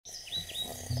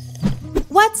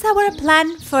What's our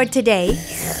plan for today?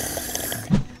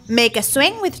 Make a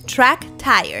swing with track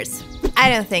tires.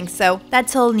 I don't think so.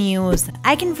 That's all news.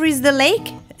 I can freeze the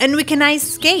lake and we can ice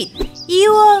skate.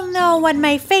 You all know what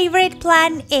my favorite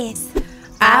plan is.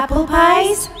 Apple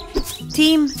pies?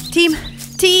 Team.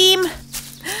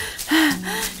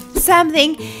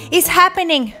 Something is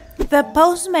happening. The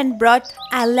postman brought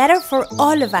a letter for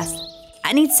all of us.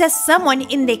 And it says someone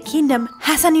in the kingdom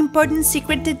has an important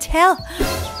secret to tell.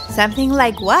 Something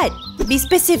like what? Be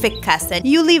specific, cousin.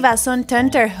 You leave us on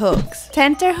tenterhooks.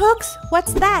 Tenterhooks?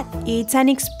 What's that? It's an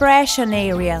expression,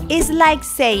 Ariel. It's like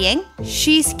saying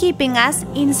she's keeping us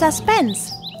in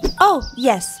suspense. Oh,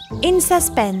 yes, in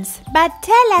suspense. But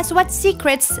tell us what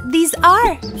secrets these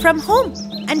are. From whom?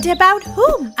 And about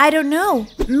whom? I don't know.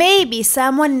 Maybe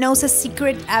someone knows a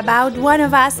secret about one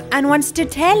of us and wants to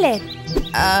tell it.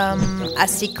 A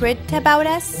secret about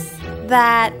us?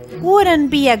 That wouldn't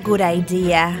be a good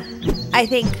idea, I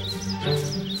think.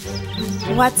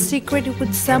 What secret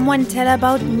would someone tell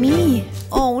about me?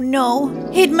 Oh no,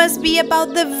 it must be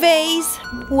about the vase.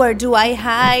 Where do I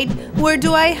hide? Where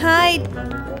do I hide?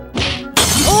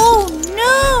 Oh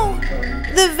no!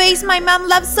 The vase my mom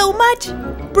loves so much!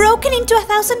 Broken into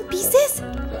 1,000 pieces?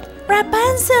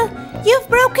 Rapunzel, you've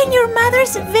broken your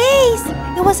mother's vase!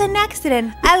 It was an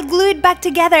accident. I'll glue it back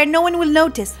together and no one will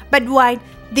notice. But why?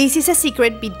 This is a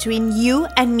secret between you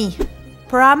and me.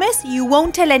 Promise you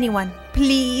won't tell anyone.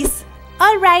 Please.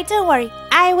 Alright, don't worry.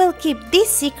 I will keep this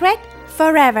secret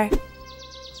forever.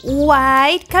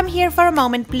 White, come here for a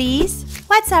moment, please.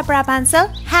 What's up, Rapunzel?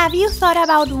 Have you thought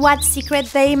about what secret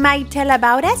they might tell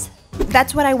about us?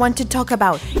 That's what I want to talk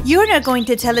about. You're not going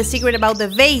to tell a secret about the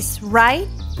vase, right?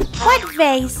 What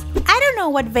vase? I don't know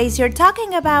what vase you're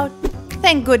talking about.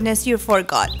 Thank goodness you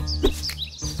forgot.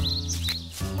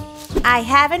 I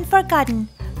haven't forgotten,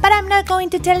 but I'm not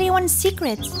going to tell anyone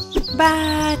secrets.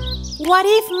 But what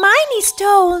if mine is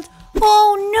told?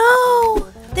 Oh no!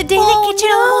 The day the kitchen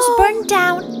almost burned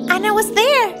down and I was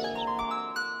there.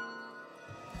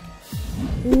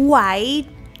 White,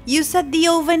 you set the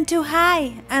oven too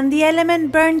high and the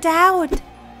element burned out.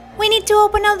 We need to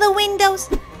open all the windows.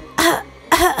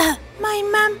 My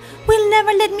mom will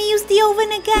never let me use the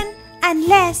oven again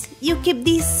unless you keep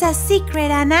this a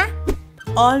secret, Anna.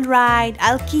 Alright,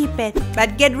 I'll keep it,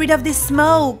 but get rid of the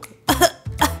smoke.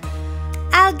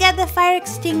 I'll get the fire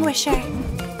extinguisher.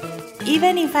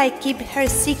 Even if I keep her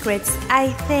secrets, I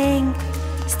think...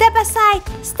 Step aside!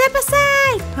 Step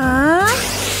aside! Huh?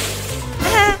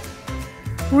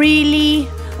 Really?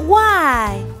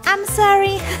 Why? I'm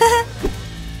sorry.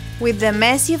 With the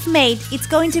mess you've made, it's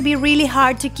going to be really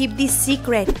hard to keep this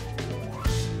secret.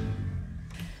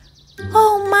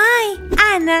 Oh my!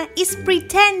 Anna is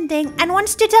pretending and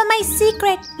wants to tell my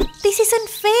secret. This isn't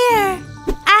fair.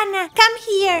 Anna, come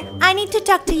here. I need to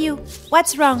talk to you.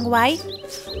 What's wrong, White?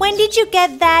 When did you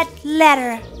get that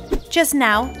letter? Just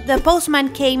now, the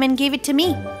postman came and gave it to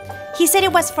me. He said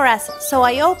it was for us, so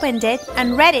I opened it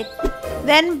and read it.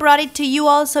 Then brought it to you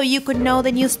all so you could know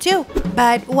the news too.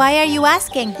 But why are you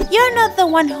asking? You're not the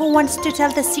one who wants to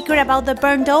tell the secret about the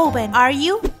burned oven, are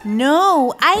you?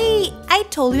 No, I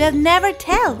told you I'd never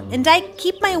tell, and I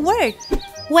keep my word.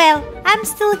 Well, I'm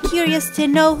still curious to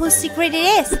know whose secret it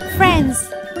is. Friends,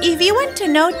 if you want to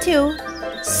know too,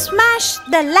 smash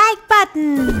the like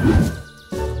button.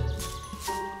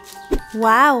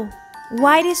 Wow,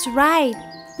 White is right.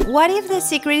 What if the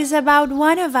secret is about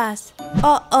one of us?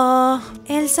 Uh-oh,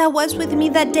 Elsa was with me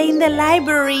that day in the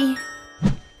library.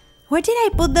 Where did I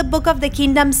put the book of the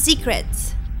kingdom's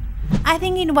secrets? I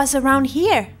think it was around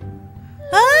here.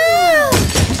 Ah!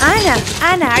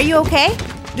 Anna, are you okay?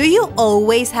 Do you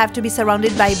always have to be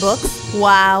surrounded by books?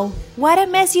 Wow, what a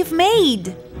mess you've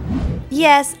made.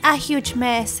 Yes, a huge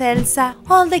mess, Elsa.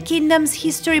 All the kingdom's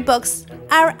history books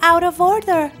are out of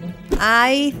order.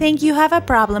 I think you have a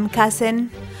problem,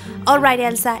 cousin. Alright,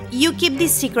 Elsa, you keep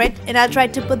this secret and I'll try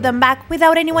to put them back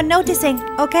without anyone noticing,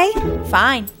 okay?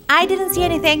 Fine. I didn't see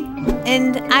anything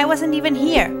and I wasn't even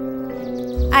here.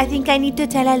 I think I need to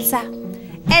tell Elsa.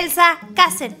 Elsa,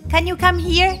 cousin, can you come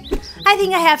here? I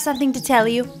think I have something to tell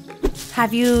you.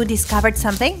 Have you discovered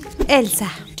something? Elsa,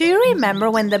 do you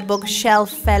remember when the bookshelf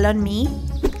fell on me?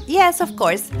 Yes, of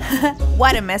course.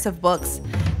 What a mess of books.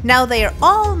 Now they are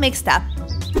all mixed up.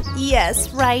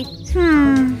 Yes, right.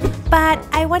 But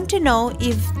I want to know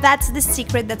if that's the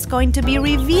secret that's going to be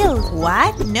revealed.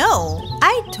 What? No.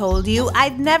 I told you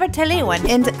I'd never tell anyone,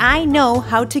 and I know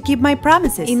how to keep my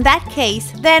promises. In that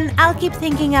case, then I'll keep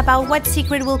thinking about what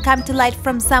secret will come to light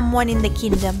from someone in the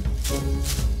kingdom.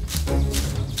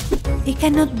 It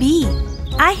cannot be.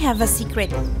 I have a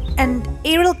secret, and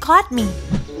Ariel caught me.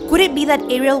 Could it be that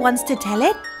Ariel wants to tell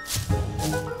it?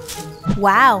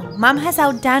 Wow, Mom has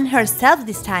outdone herself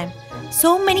this time.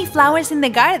 So many flowers in the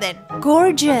garden.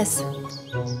 Gorgeous.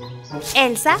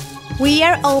 Elsa, we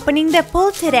are opening the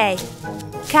pool today.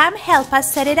 Come help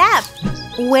us set it up.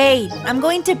 Wait, I'm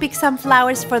going to pick some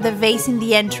flowers for the vase in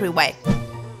the entryway.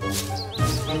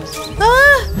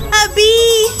 Ah, a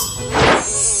bee!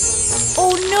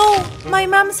 Oh no, my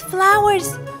mom's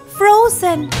flowers,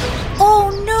 frozen. Oh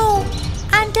no,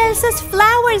 Aunt Elsa's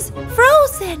flowers,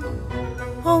 frozen.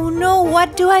 Oh no,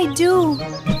 what do I do?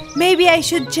 Maybe I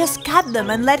should just cut them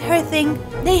and let her think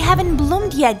they haven't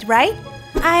bloomed yet, right?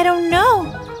 I don't know.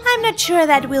 I'm not sure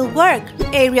that will work.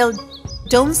 Ariel,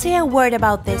 don't say a word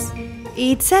about this.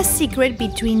 It's a secret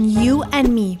between you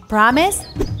and me. Promise?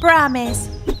 Promise.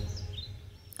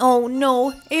 Oh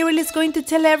no, Ariel is going to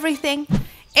tell everything.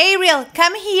 Ariel,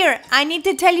 come here. I need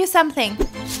to tell you something.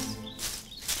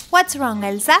 What's wrong,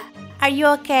 Elsa? Are you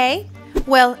okay?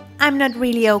 Well, I'm not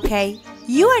really okay.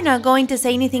 You are not going to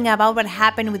say anything about what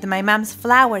happened with my mom's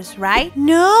flowers, right?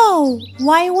 No!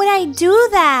 Why would I do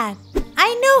that?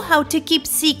 I know how to keep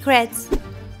secrets.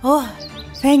 Oh,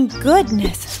 thank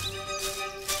goodness.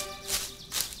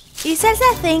 Is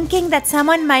Elsa thinking that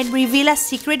someone might reveal a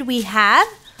secret we have?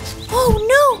 Oh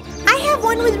no! I have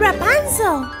one with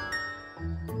Rapunzel!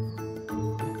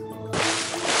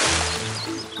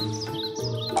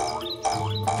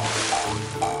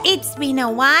 It's been a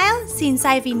while since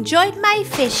I've enjoyed my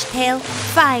fishtail.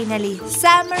 Finally,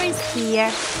 summer is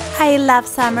here. I love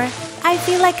summer. I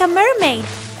feel like a mermaid.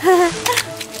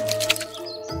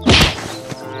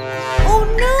 Oh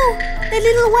no! The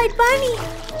little white bunny!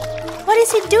 What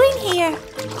is it doing here?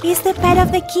 It's the pet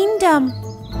of the kingdom.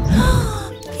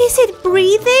 Is it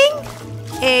breathing?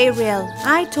 Ariel,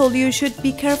 I told you should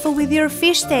be careful with your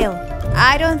fishtail.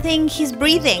 I don't think he's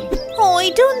breathing. Oh,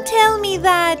 don't tell me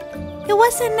that. It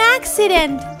was an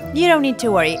accident. You don't need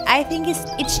to worry. I think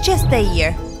it's just the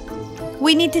ear.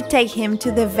 We need to take him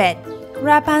to the vet.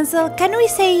 Rapunzel, can we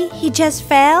say he just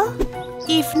fell?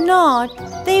 If not,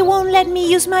 they won't let me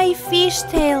use my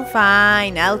fishtail.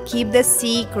 Fine, I'll keep the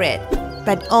secret.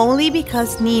 But only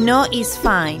because Nino is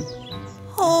fine.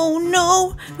 Oh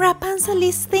no, Rapunzel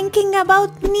is thinking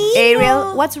about Nino.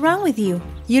 Ariel, what's wrong with you?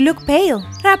 You look pale.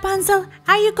 Rapunzel,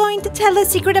 are you going to tell the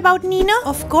secret about Nino?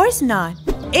 Of course not.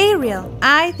 Ariel,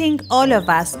 I think all of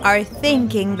us are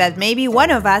thinking that maybe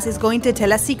one of us is going to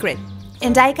tell a secret.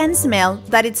 And I can smell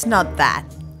that it's not that.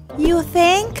 You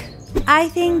think? I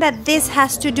think that this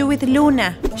has to do with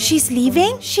Luna. She's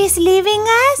leaving? She's leaving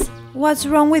us? What's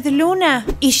wrong with Luna?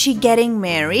 Is she getting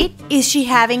married? Is she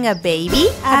having a baby?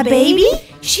 A baby?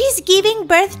 She's giving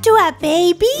birth to a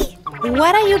baby?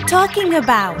 What are you talking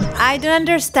about? I don't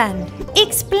understand.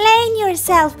 Explain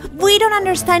yourself. We don't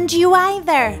understand you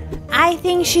either. I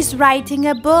think she's writing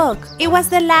a book. It was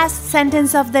the last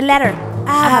sentence of the letter.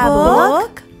 A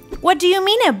book? What do you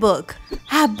mean a book?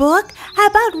 A book?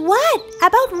 About what?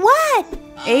 About what?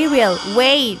 Ariel,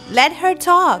 wait. Let her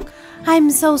talk.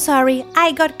 I'm so sorry.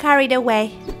 I got carried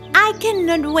away. I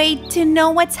cannot wait to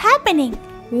know what's happening.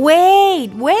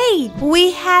 Wait.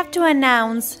 We have to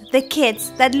announce the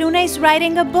kids that Luna is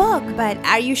writing a book. But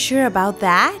are you sure about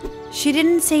that? She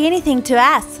didn't say anything to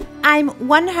us. I'm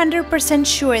 100%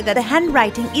 sure that the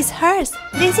handwriting is hers.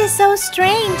 This is so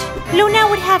strange. Luna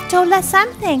would have told us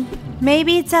something.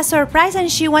 Maybe it's a surprise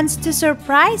and she wants to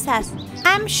surprise us.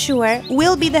 I'm sure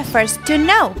we'll be the first to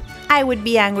know. I would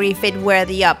be angry if it were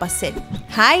the opposite.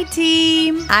 Hi,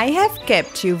 team. I have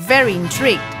kept you very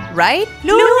intrigued, right?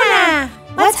 Luna!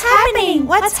 What's happening?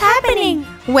 What's happening?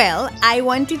 Well, I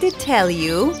wanted to tell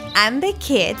you and the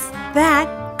kids that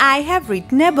I have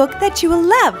written a book that you will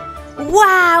love.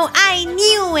 Wow, I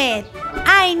knew it!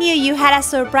 I knew you had a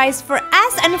surprise for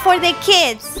us and for the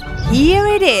kids. Here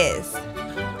it is.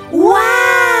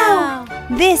 Wow!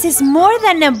 This is more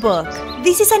than a book.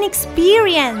 This is an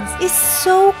experience. It's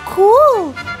so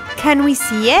cool. Can we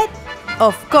see it?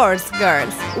 Of course,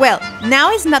 girls. Well,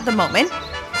 now is not the moment.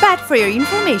 But for your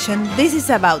information, this is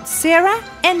about Sarah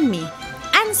and me.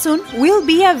 And soon we'll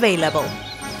be available.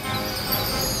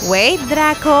 Wait,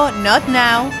 Draco, not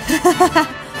now.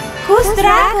 Who's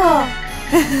Draco?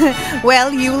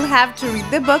 Well, you will have to read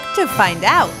the book to find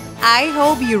out. I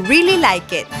hope you really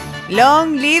like it.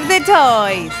 Long live the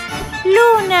toys!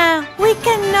 Luna, we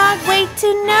cannot wait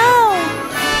to know.